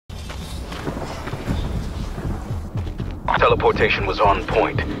Teleportation was on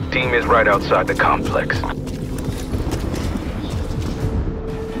point. Team is right outside the complex.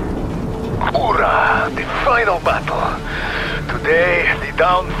 Hoorah! The final battle. Today, the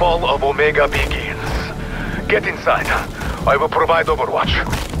downfall of Omega begins. Get inside. I will provide overwatch.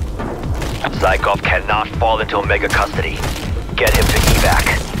 Zykov cannot fall into Omega custody. Get him to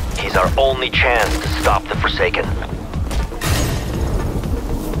evac. He's our only chance to stop the Forsaken.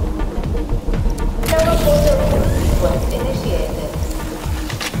 Teleporter sequence initiated.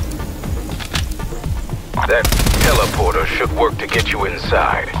 That teleporter should work to get you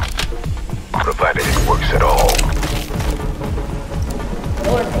inside. Provided it works at all.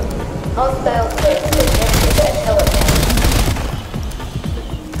 Warning. Hostile threat detected at helipad.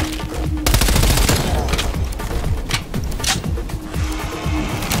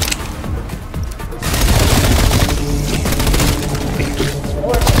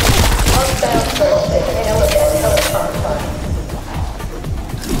 Warning. Hostile threat at helipad telecom line.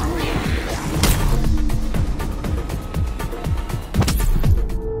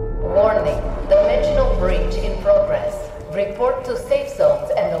 Warning. Dimensional breach in progress. Report to safe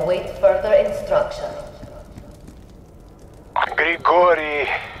zones and await further instruction. Grigori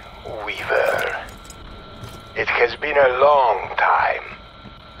Weaver. It has been a long time,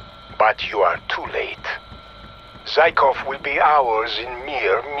 but you are too late. Zykov will be ours in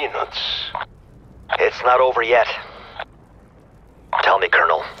mere minutes. It's not over yet. Tell me,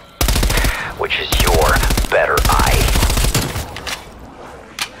 Colonel, which is your better eye?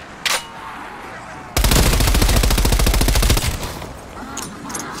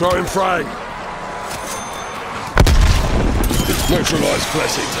 Throwing frag. Neutralize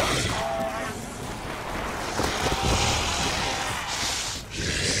blessing.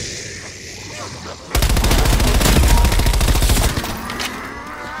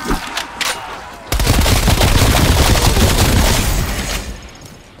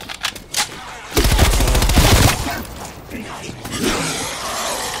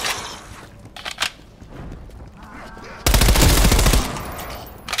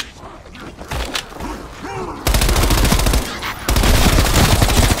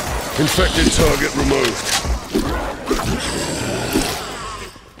 Infected target removed.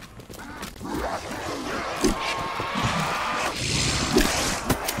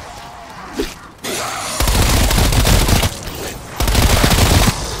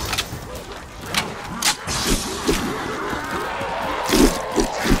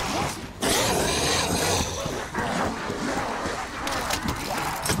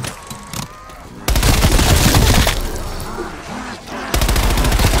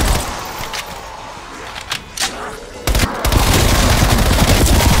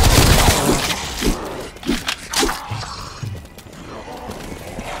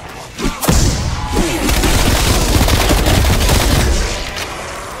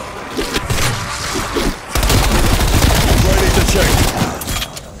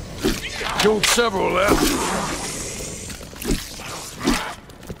 Killed several there.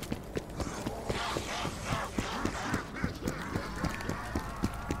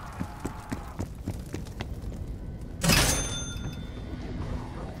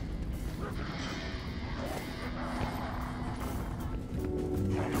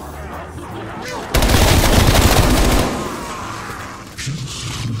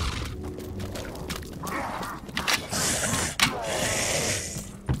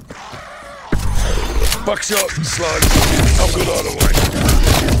 Buckshot, slug. I'm good either way.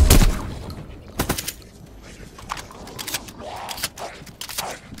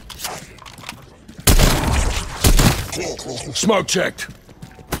 Smoke checked.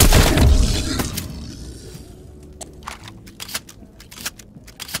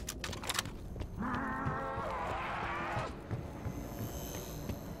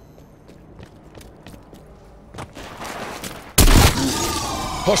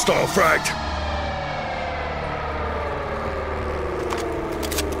 Hostile fragged.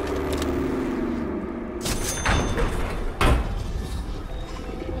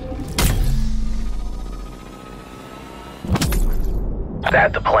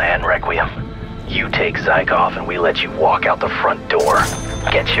 That's the plan, Requiem. You take Zykov and we let you walk out the front door.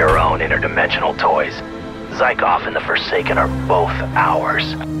 Get your own interdimensional toys. Zykov and the Forsaken are both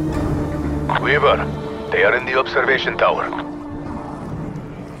ours. Weaver, they are in the observation tower.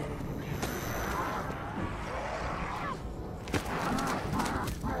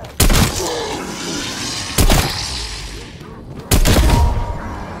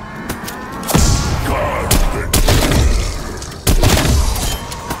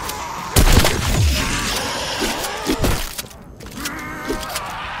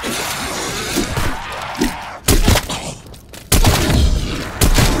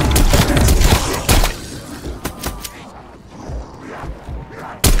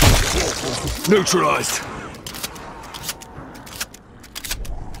 Neutralized.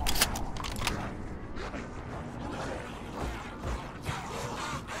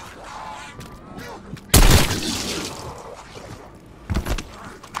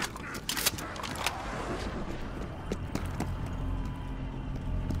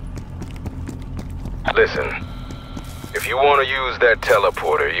 Listen, if you want to use that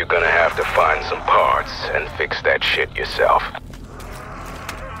teleporter, you're gonna have to find some parts and fix that shit yourself.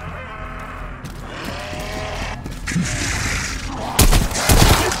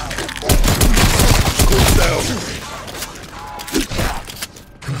 Screw down.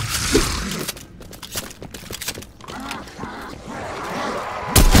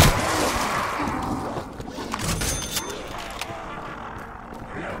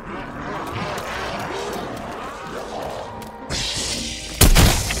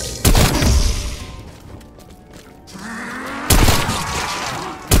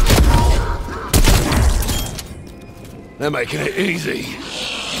 They're making it easy.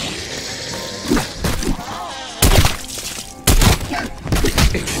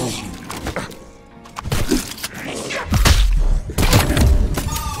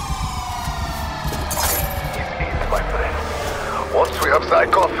 My friend. Once we have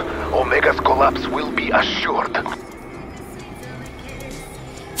Zykov, Omega's collapse will be assured.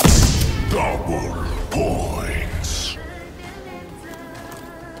 Double points.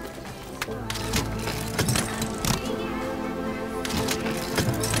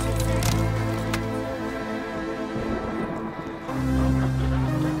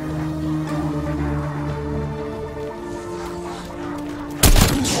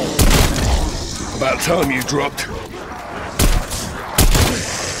 About time you dropped.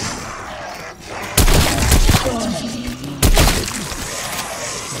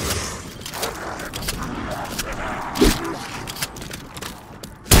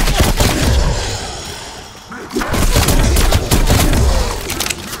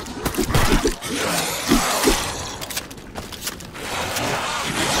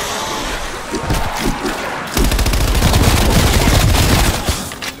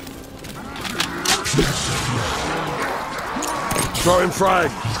 Throwing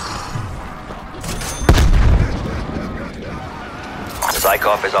frag.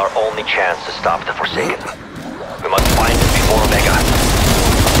 Zykov is our only chance to stop the Forsaken. We must find him before Omega.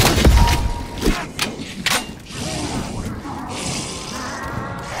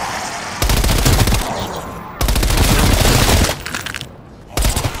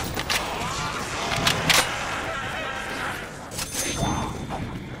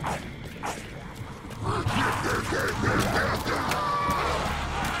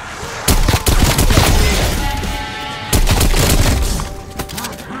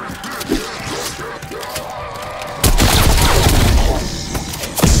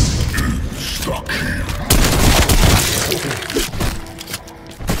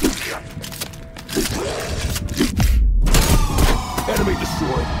 Enemy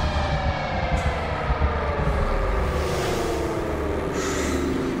destroyed.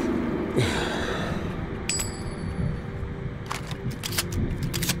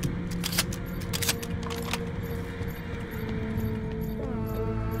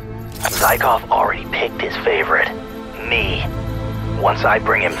 Zykov already picked his favorite, me. Once I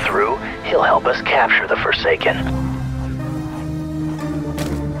bring him through, he'll help us capture the Forsaken.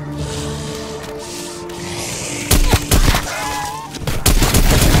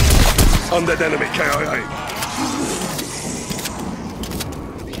 Undead enemy, KIA.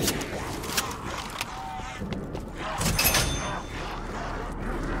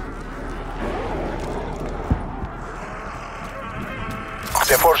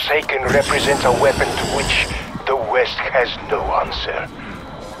 The Forsaken represents a weapon to which the West has no answer.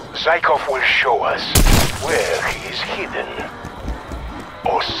 Zykov will show us where he is hidden,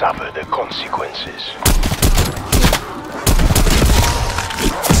 or suffer the consequences.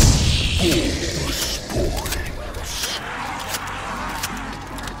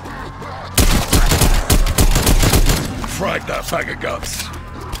 Frag that bag of guts.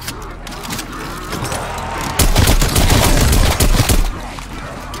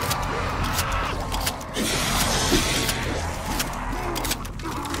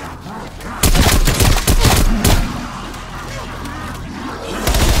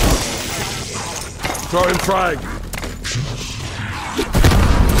 Throwing frag.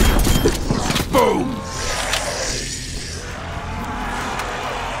 Boom.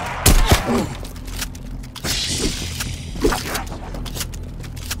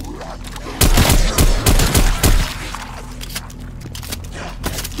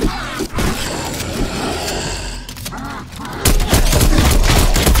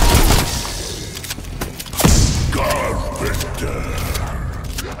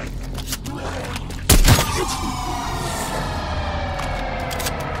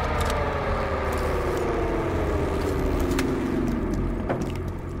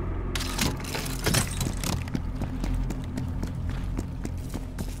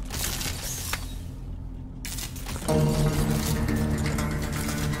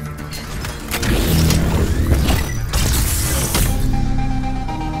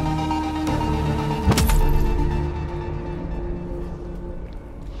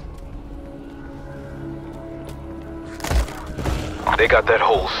 They got that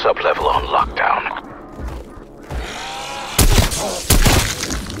whole sub-level on lockdown.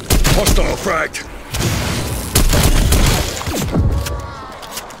 Hostile fragged.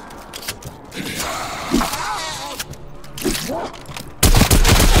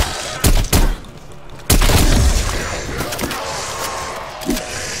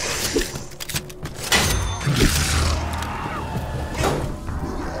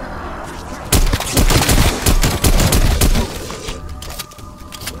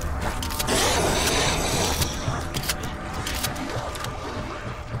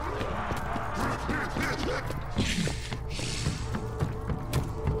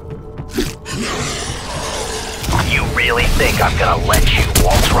 You really think I'm gonna let you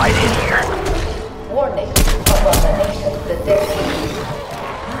waltz right in here? Warning. Abomination detected.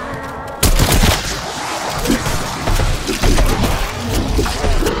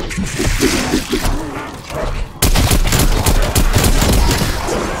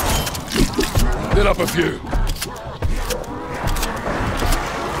 Hit up a few.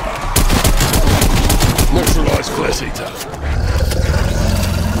 Neutralize Flesh Eater.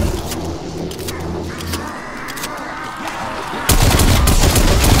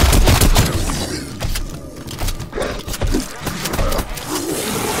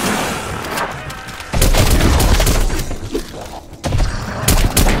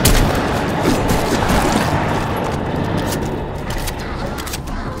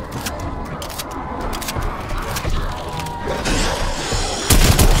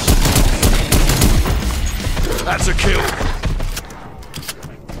 That's a kill.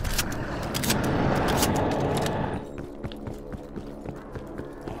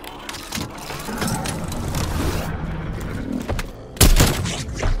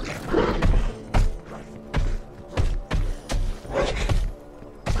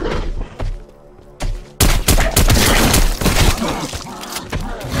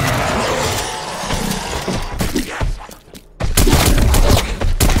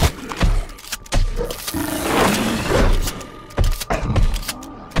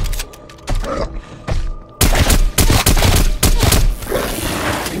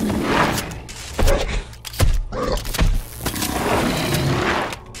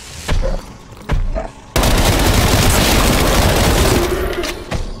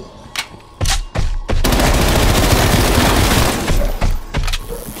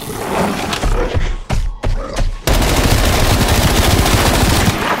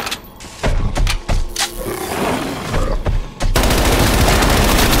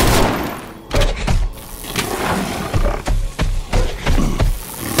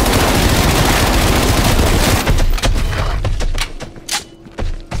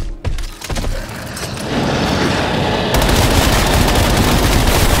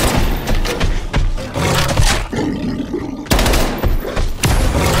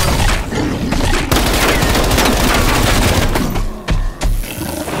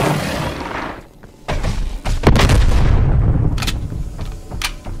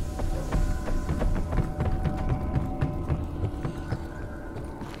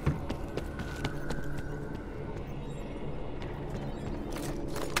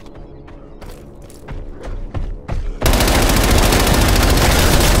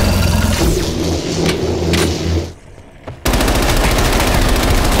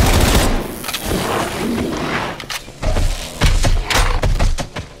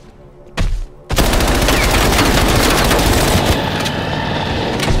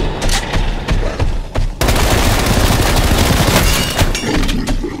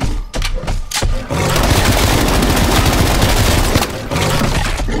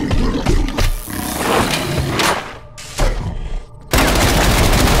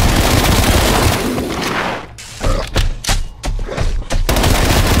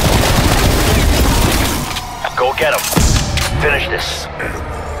 Get him. Finish this.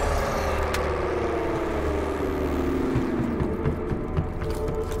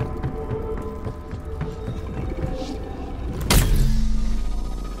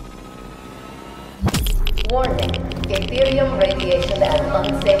 Warning. Ethereum radiation at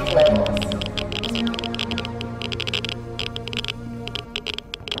unsafe levels.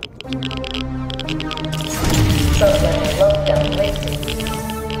 Subject lockdown lifted.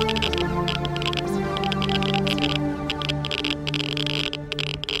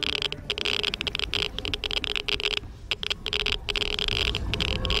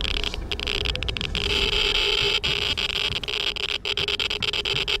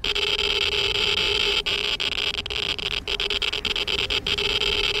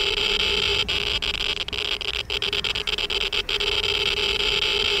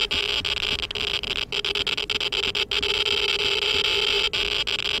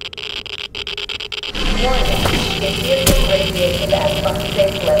 Material radiated at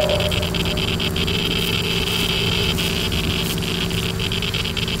unsafe levels.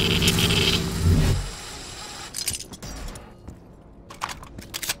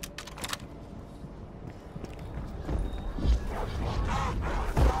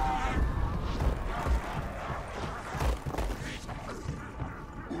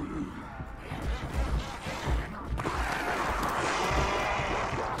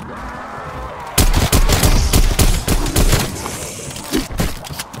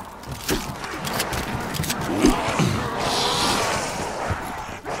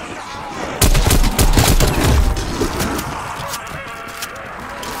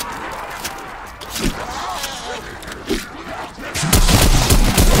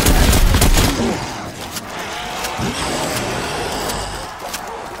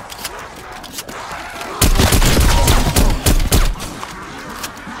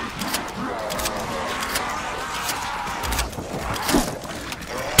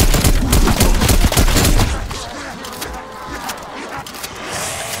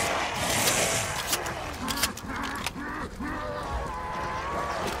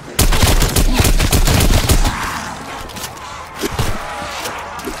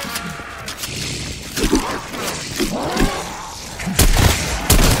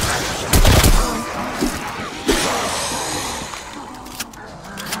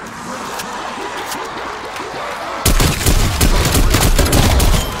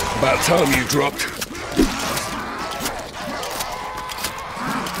 About time you dropped.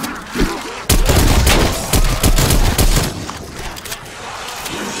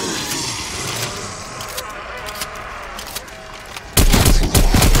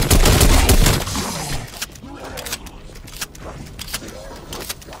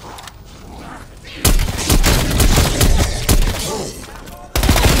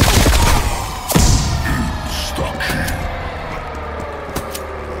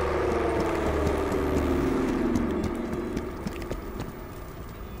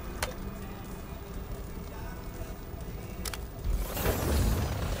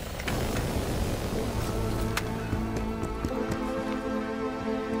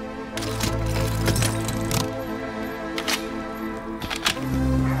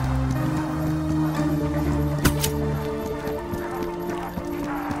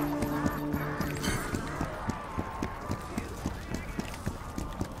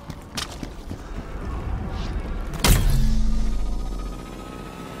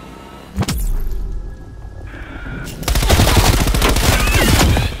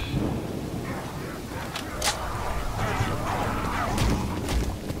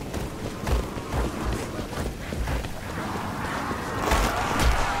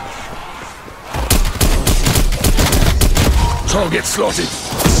 Target slotted.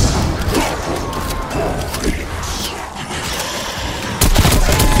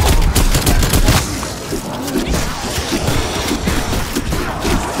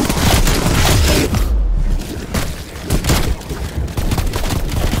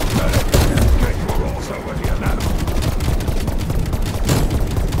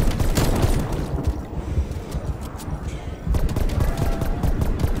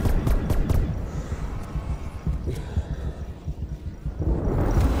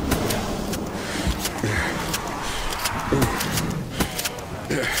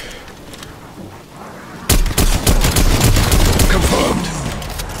 Confirmed.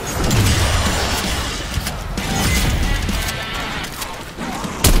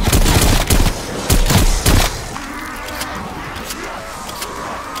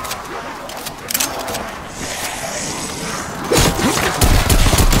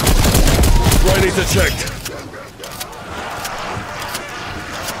 Ready to check.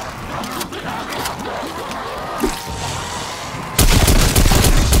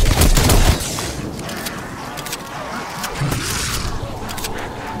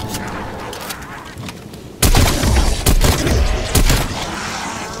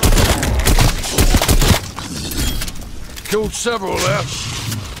 Killed several there.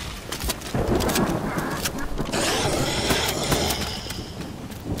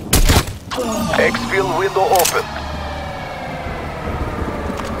 Exfil window open.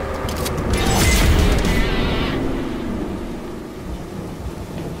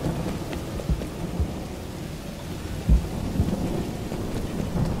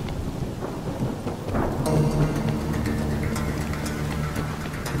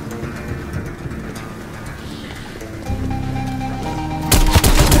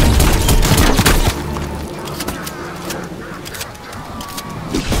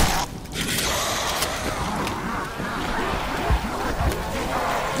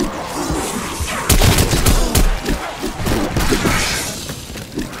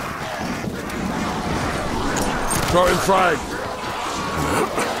 Throwing frag.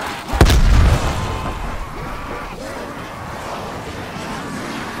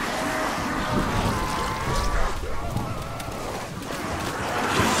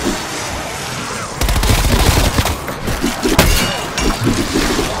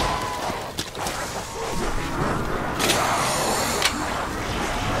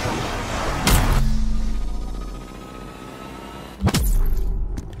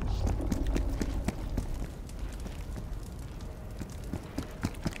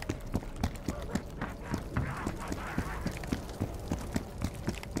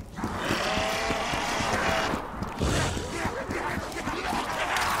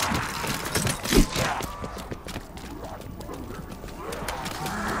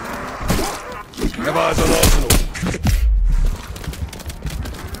 Have eyes on Arsenal.